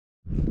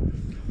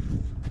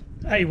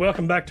Hey,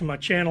 welcome back to my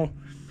channel.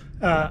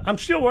 I'm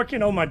still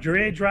working on my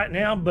dredge right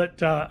now,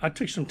 but I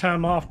took some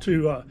time off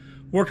to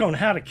work on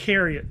how to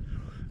carry it.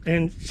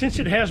 And since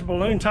it has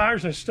balloon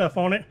tires and stuff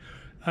on it,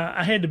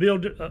 I had to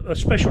build a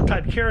special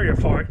type carrier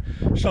for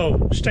it.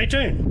 So stay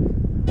tuned.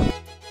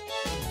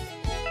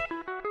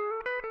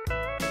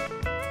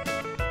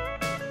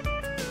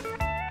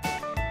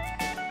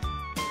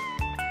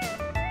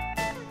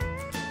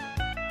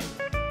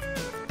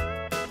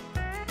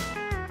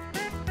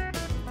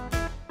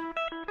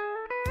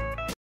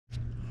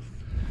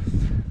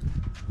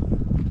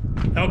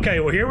 Okay,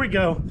 well, here we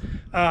go.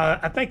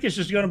 I think this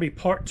is going to be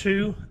part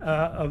 2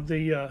 of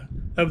the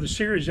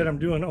series that I'm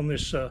doing on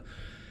this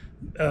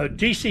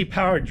DC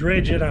powered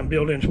dredge that I'm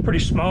building. It's a pretty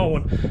small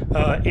one.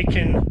 It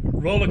can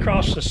roll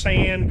across the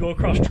sand, go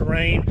across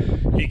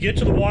terrain. You get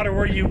to the water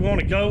where you want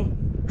to go,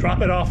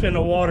 drop it off in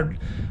the water.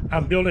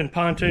 I'm building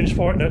pontoons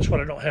for it, and that's what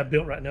I don't have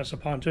built right now, so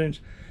pontoons.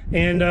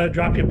 And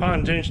drop your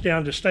pontoons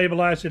down to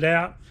stabilize it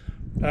out.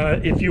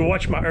 If you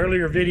watch my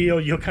earlier video,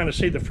 you'll kind of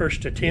see the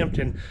first attempt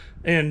and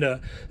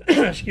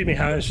excuse me,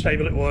 how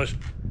unstable it was.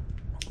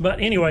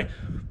 But anyway,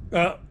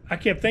 I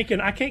kept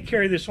thinking I can't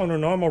carry this on a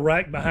normal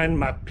rack behind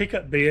my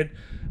pickup bed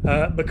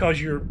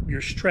because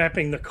you're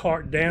strapping the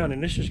cart down,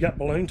 and this has got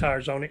balloon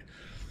tires on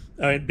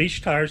it.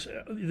 Beach tires,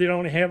 they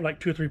only have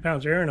like 2 or 3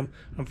 pounds of air in them.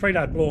 I'm afraid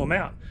I'd blow them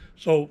out.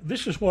 So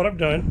this is what I've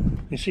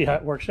done. You see how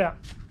it works out.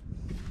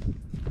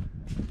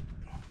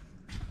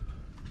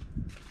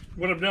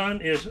 What I've done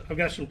is I've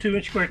got some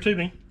 2-inch square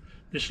tubing.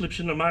 This slips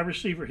into my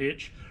receiver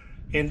hitch,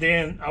 and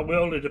then I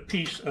welded a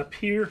piece up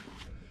here.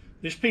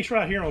 This piece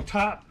right here on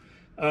top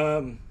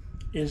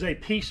is a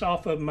piece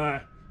off of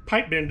my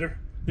pipe bender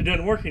that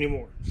doesn't work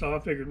anymore. So I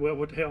figured, well,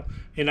 what the hell?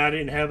 And I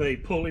didn't have a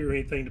pulley or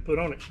anything to put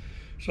on it.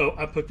 So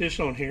I put this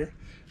on here.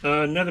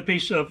 Another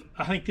piece of,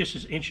 I think this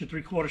is 1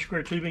 3/4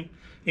 square tubing,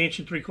 1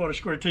 3/4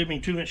 square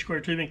tubing, 2-inch square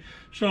tubing.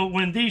 So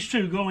when these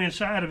two go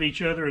inside of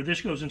each other, or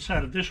this goes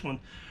inside of this one,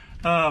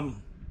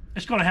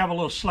 it's going to have a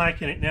little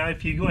slack in it. Now,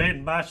 if you go ahead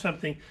and buy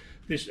something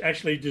that's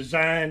actually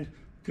designed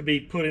to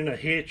be put in a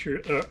hitch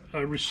or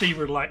a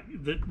receiver like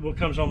what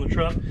comes on the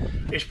truck,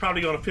 it's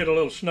probably going to fit a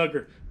little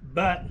snugger.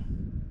 But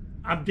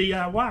I'm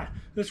DIY.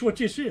 That's what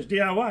this is,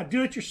 DIY.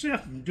 Do it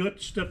yourself and do it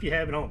the stuff you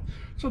have it on.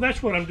 So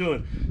that's what I'm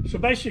doing. So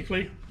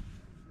basically,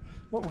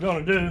 what we're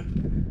going to do,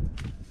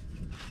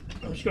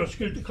 I'm just going to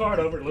scoot the cart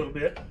over a little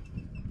bit.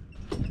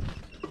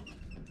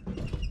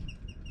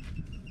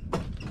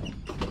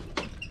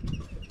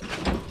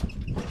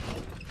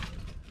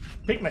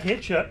 Pick my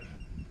hitch up,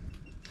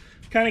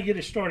 kind of get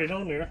it started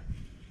on there,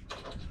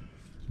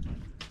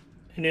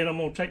 and then I'm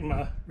going to take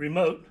my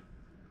remote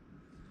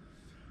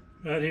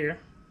right here,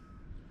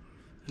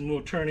 and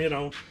we'll turn it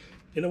on.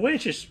 And the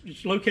winch is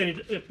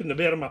located up in the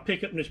bed of my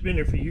pickup, and it's been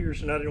there for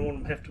years, and I didn't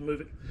want to have to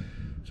move it.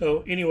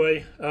 So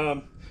anyway,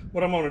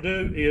 what I'm going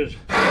to do is,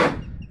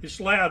 it's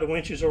loud. The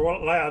winches are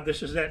loud.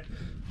 This is that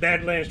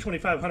Badlands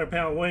 2,500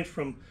 pound winch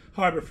from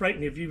Harbor Freight,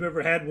 and if you've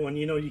ever had one,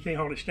 you know you can't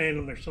hardly stand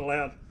them. They're so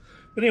loud.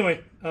 But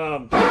anyway,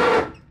 I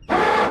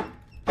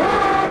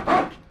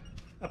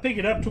pick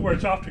it up to where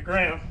it's off the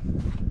ground.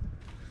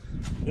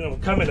 You know,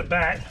 come in the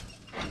back,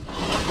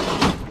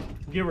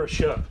 give her a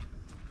shove.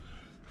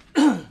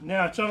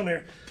 Now it's on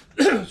there.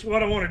 So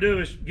what I want to do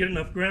is get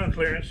enough ground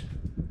clearance.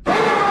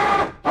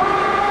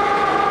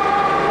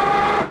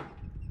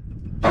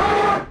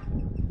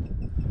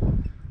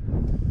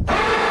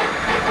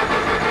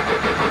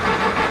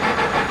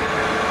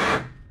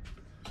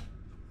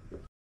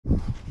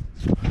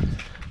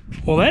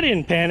 Well, that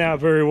didn't pan out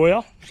very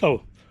well,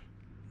 so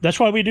that's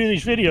why we do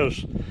these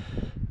videos,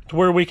 to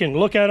where we can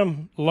look at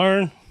them,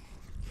 learn,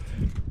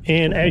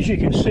 and as you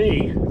can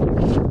see,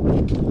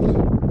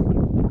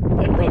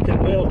 I broke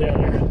that weld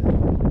down there.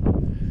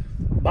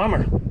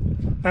 Bummer.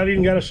 I've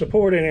even got a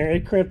support in there.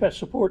 It crimped that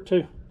support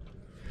too.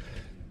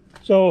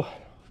 So,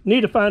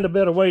 need to find a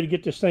better way to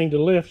get this thing to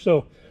lift.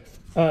 So,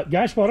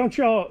 guys, why don't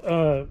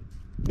y'all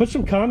put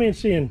some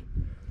comments in.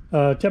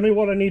 Tell me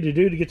what I need to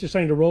do to get this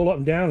thing to roll up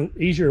and down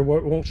easier, where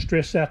it won't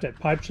stress out that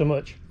pipe so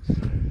much.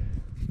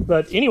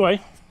 But anyway,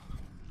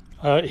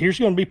 here's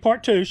going to be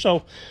part 2.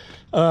 So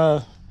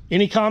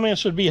any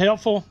comments would be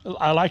helpful.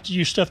 I like to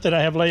use stuff that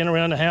I have laying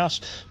around the house.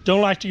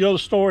 Don't like to go to the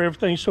store.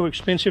 Everything's so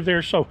expensive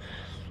there. So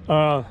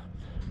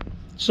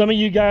some of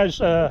you guys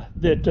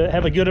that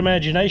have a good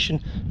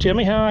imagination, tell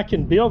me how I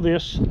can build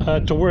this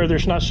to where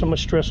there's not so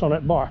much stress on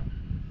that bar.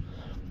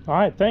 All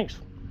right, thanks.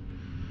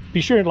 Be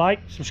sure to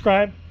like,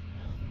 subscribe.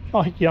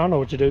 Oh, y'all know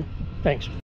what to do. Thanks.